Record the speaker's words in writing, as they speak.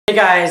Hey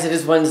guys, it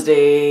is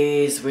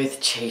Wednesdays with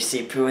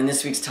Chasey Poo, and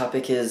this week's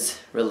topic is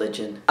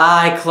religion.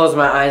 I close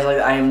my eyes like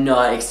I am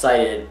not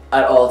excited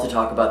at all to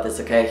talk about this,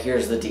 okay?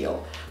 Here's the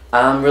deal.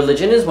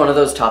 Religion is one of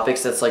those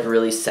topics that's like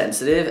really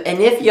sensitive, and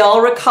if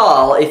y'all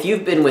recall, if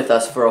you've been with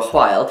us for a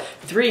while,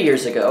 3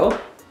 years ago,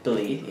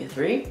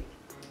 three?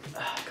 Oh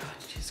god,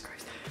 Jesus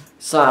Christ.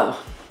 So,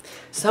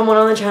 someone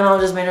on the channel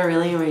just made a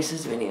really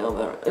racist video,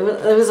 but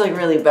it was like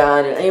really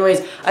bad.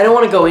 Anyways, I don't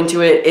want to go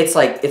into it. It's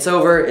like, it's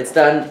over, it's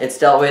done, it's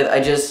dealt with.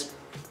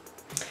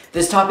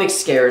 This topic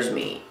scares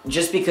me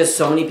just because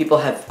so many people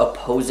have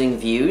opposing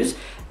views,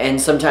 and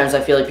sometimes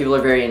I feel like people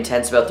are very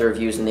intense about their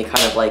views and they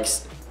kind of like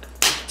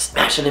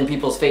smash it in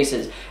people's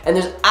faces. And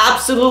there's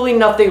absolutely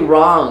nothing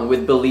wrong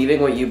with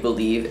believing what you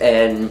believe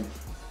and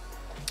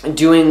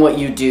doing what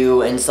you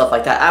do and stuff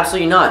like that.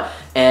 Absolutely not.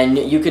 And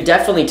you could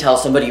definitely tell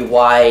somebody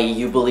why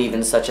you believe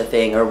in such a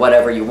thing or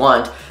whatever you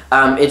want.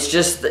 It's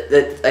just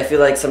that I feel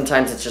like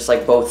sometimes it's just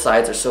like both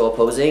sides are so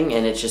opposing,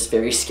 and it's just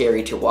very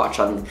scary to watch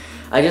on.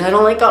 I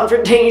don't like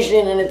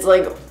confrontation, and it's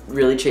like,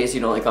 really, Chase, you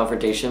don't like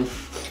confrontation?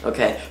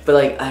 Okay, but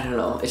like, I don't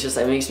know, it's just,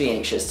 it makes me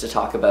anxious to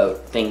talk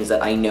about things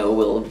that I know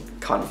will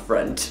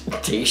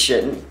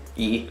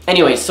confrontation-y.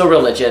 Anyway, so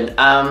religion.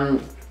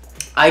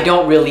 I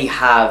don't really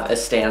have a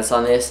stance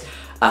on this.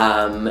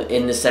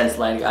 In the sense,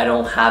 like, I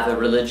don't have a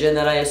religion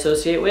that I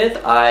associate with.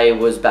 I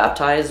was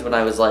baptized when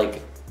I was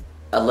like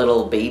a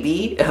little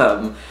baby.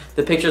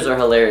 The pictures are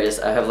hilarious.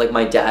 I have like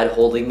my dad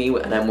holding me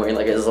and I'm wearing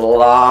like this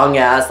long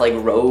ass like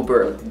robe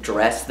or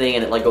dress thing,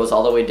 and it like goes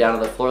all the way down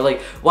to the floor.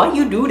 Like, why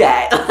you do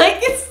that?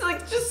 Like, it's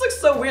like just looks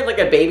so weird, like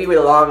a baby with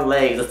long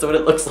legs. That's what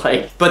it looks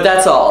like. But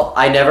that's all.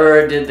 I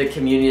never did the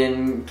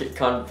communion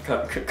I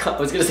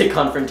was gonna say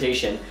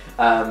confrontation.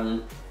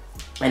 I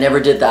never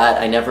did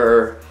that. I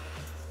never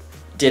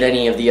did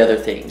any of the other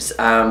things,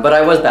 but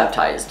I was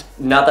baptized.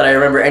 Not that I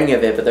remember any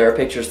of it, but there are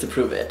pictures to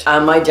prove it.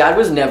 My dad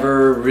was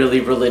never really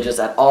religious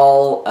at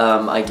all.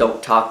 I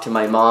don't talk to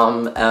my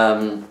mom.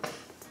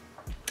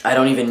 I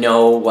don't even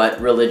know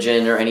what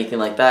religion or anything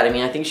like that. I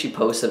mean, I think she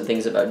posts some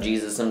things about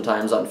Jesus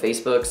sometimes on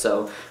Facebook,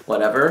 so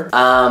whatever.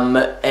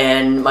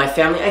 And my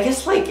family, I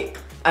guess, like,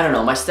 I don't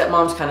know, my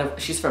stepmom's kind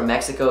of, she's from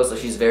Mexico, so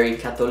she's very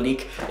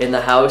Catholic in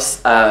the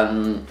house,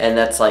 and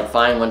that's like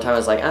fine. One time I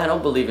was like, I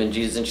don't believe in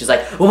Jesus, and she's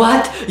like,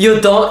 what?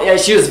 You don't? Yeah,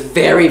 she was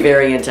very,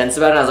 very intense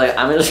about it. I was like,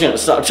 I'm just gonna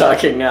stop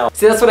talking now.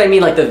 See, that's what I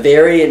mean, like the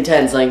very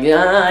intense, like,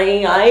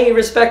 I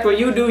respect what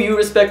you do, you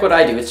respect what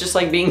I do. It's just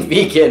like being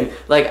vegan.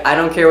 Like, I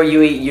don't care what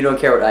you eat, you don't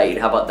care what I eat.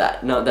 How about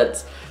that? No,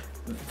 that's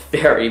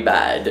very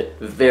bad.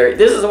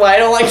 This is why I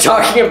don't like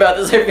talking about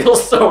this. I feel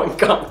so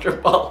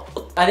uncomfortable.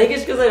 I think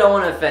it's because I don't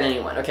want to offend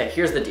anyone. Okay,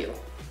 here's the deal.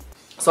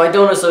 So I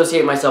don't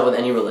associate myself with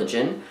any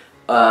religion,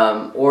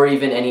 or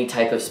even any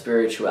type of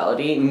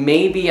spirituality.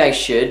 Maybe I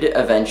should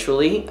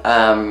eventually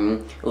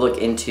look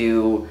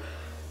into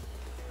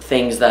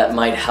things that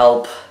might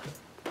help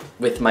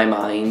with my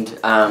mind.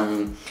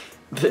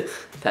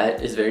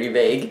 That is very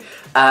vague.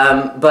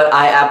 But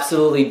I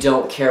absolutely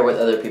don't care what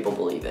other people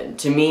believe in.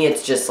 To me,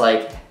 it's just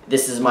like,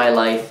 this is my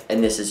life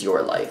and this is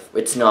your life.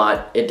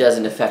 It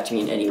doesn't affect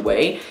me in any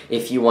way.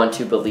 If you want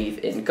to believe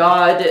in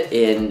God,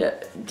 in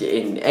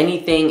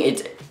anything,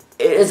 it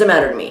doesn't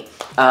matter to me.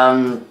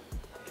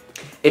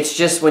 It's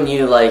just when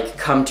you like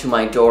come to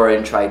my door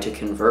and try to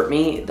convert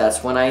me,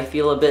 that's when I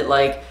feel a bit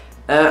like,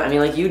 I mean,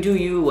 like, you do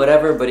you,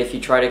 whatever, but if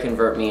you try to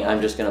convert me, I'm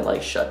just gonna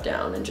like shut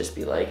down and just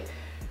be like,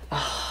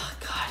 oh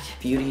God,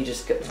 Beauty,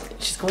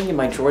 she's going in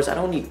my drawers. I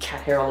don't need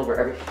cat hair all over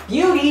every,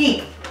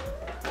 Beauty!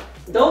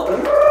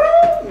 Don't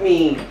hurt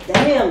me!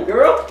 Damn,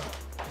 girl!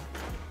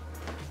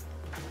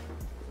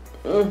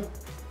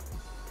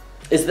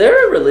 Is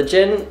there a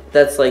religion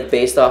that's like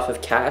based off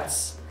of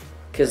cats?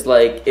 Cause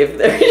like, if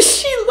there is,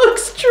 she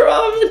looks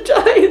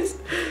traumatized.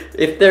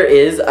 If there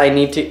is, I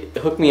need to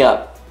hook me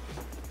up.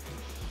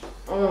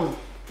 Oh.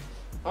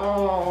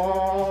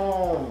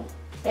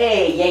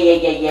 Hey, yay.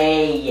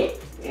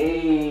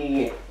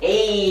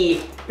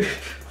 Hey.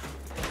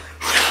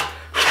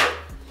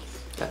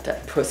 Got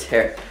that puss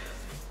hair.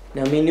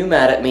 Now me new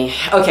mad at me.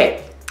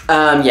 Okay,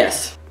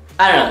 yes.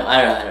 I don't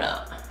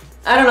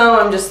know,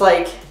 I'm just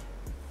like,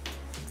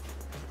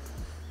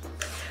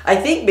 I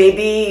think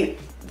maybe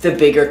the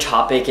bigger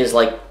topic is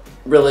like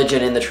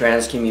religion in the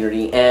trans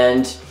community,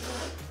 and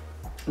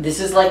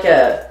this is like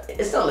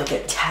it's not like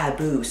a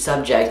taboo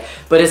subject,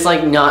 but it's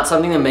like not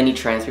something that many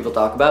trans people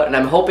talk about, and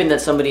I'm hoping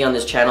that somebody on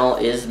this channel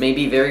is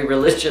maybe very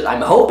religious,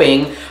 I'm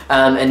hoping,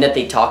 and that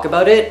they talk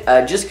about it,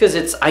 just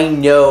because I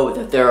know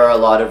that there are a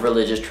lot of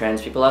religious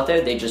trans people out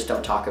there, they just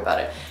don't talk about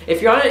it.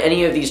 If you're on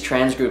any of these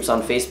trans groups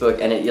on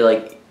Facebook, and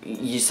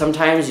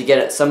sometimes you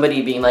get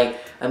somebody being like,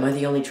 am I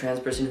the only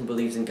trans person who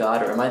believes in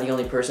God, or am I the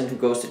only person who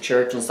goes to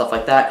church and stuff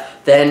like that,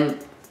 then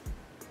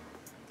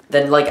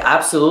like,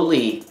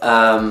 absolutely,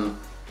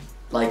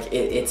 like,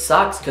 it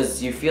sucks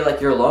because you feel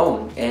like you're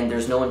alone and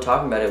there's no one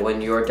talking about it,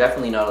 when you're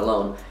definitely not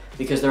alone,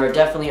 because there are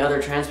definitely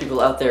other trans people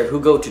out there who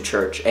go to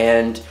church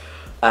and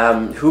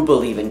who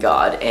believe in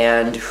God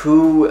and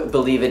who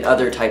believe in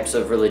other types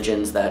of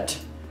religions that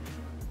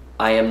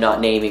I am not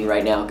naming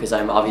right now because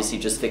I'm obviously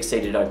just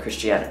fixated on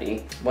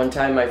Christianity. One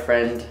time my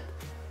friend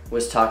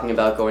was talking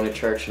about going to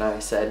church and I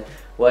said,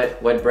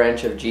 what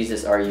branch of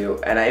Jesus are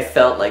you? And I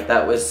felt like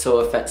that was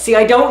so offensive. See,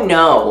 I don't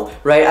know,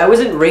 right? I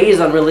wasn't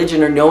raised on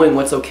religion or knowing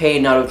what's okay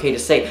and not okay to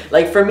say.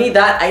 Like for me,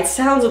 that, it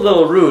sounds a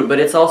little rude, but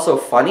it's also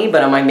funny.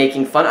 But am I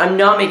making fun? I'm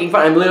not making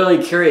fun. I'm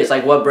literally curious,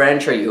 like, what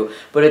branch are you?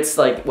 But it's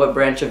like, what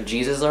branch of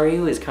Jesus are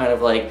you? Is kind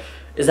of like,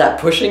 is that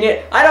pushing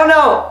it? I don't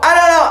know.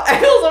 I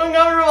feel so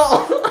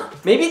uncomfortable.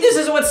 Maybe this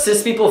is what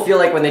cis people feel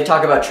like when they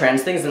talk about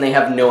trans things and they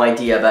have no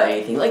idea about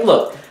anything. Like,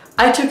 look,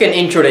 I took an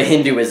intro to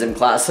Hinduism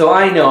class, so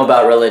I know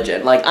about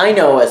religion. Like, I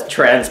know as a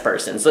trans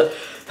person, so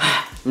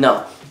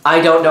no,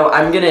 I don't know.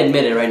 I'm gonna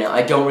admit it right now.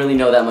 I don't really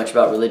know that much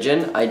about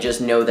religion. I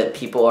just know that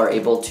people are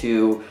able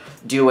to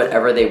do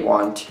whatever they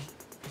want.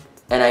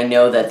 And I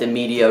know that the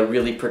media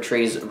really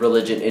portrays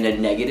religion in a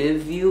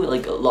negative view,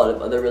 like a lot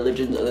of other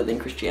religions other than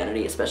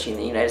Christianity, especially in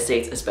the United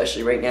States,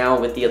 especially right now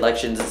with the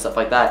elections and stuff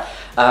like that.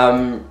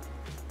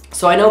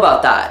 So I know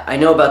about that. I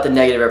know about the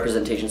negative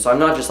representation, so I'm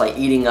not just like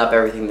eating up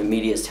everything the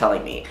media is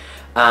telling me.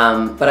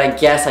 But I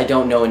guess I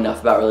don't know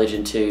enough about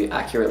religion to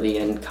accurately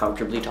and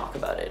comfortably talk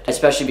about it.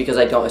 Especially because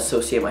I don't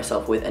associate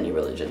myself with any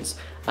religions,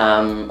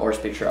 or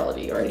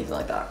spirituality or anything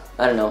like that.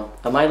 I don't know.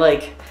 Am I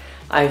like,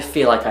 I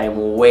feel like I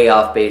am way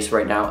off base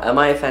right now. Am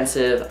I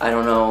offensive? I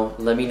don't know.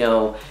 Let me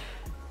know.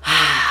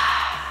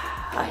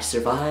 I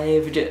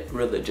survived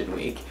Religion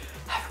Week.